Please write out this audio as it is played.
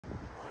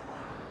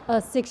A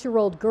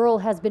 6-year-old girl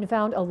has been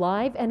found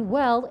alive and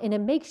well in a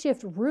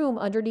makeshift room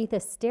underneath a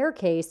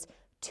staircase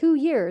 2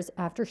 years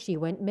after she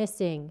went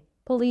missing.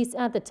 Police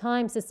at the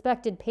time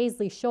suspected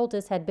Paisley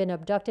Schultes had been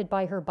abducted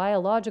by her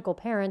biological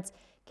parents,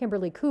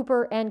 Kimberly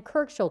Cooper and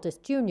Kirk Schultes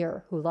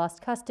Jr., who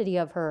lost custody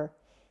of her.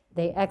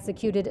 They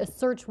executed a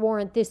search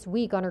warrant this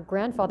week on her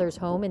grandfather's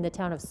home in the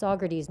town of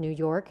Saugerties, New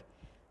York.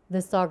 The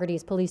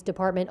Saugerties Police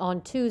Department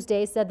on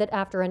Tuesday said that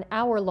after an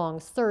hour-long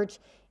search,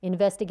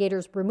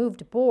 investigators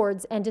removed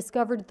boards and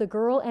discovered the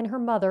girl and her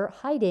mother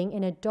hiding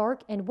in a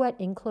dark and wet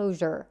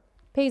enclosure.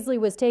 Paisley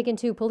was taken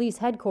to police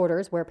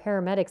headquarters where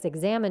paramedics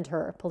examined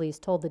her, police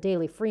told the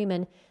Daily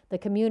Freeman, the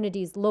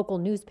community's local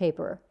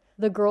newspaper.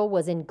 The girl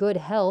was in good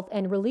health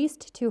and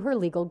released to her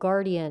legal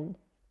guardian.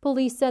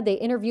 Police said they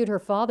interviewed her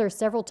father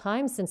several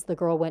times since the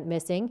girl went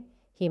missing.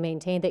 He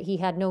maintained that he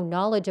had no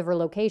knowledge of her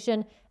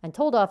location and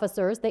told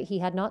officers that he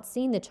had not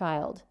seen the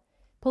child.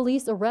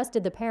 Police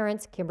arrested the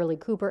parents, Kimberly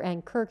Cooper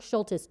and Kirk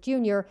Schultes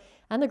Jr.,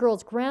 and the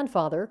girl's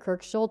grandfather,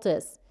 Kirk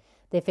Schultes.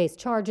 They face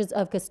charges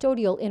of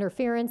custodial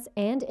interference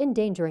and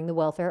endangering the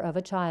welfare of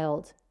a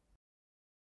child.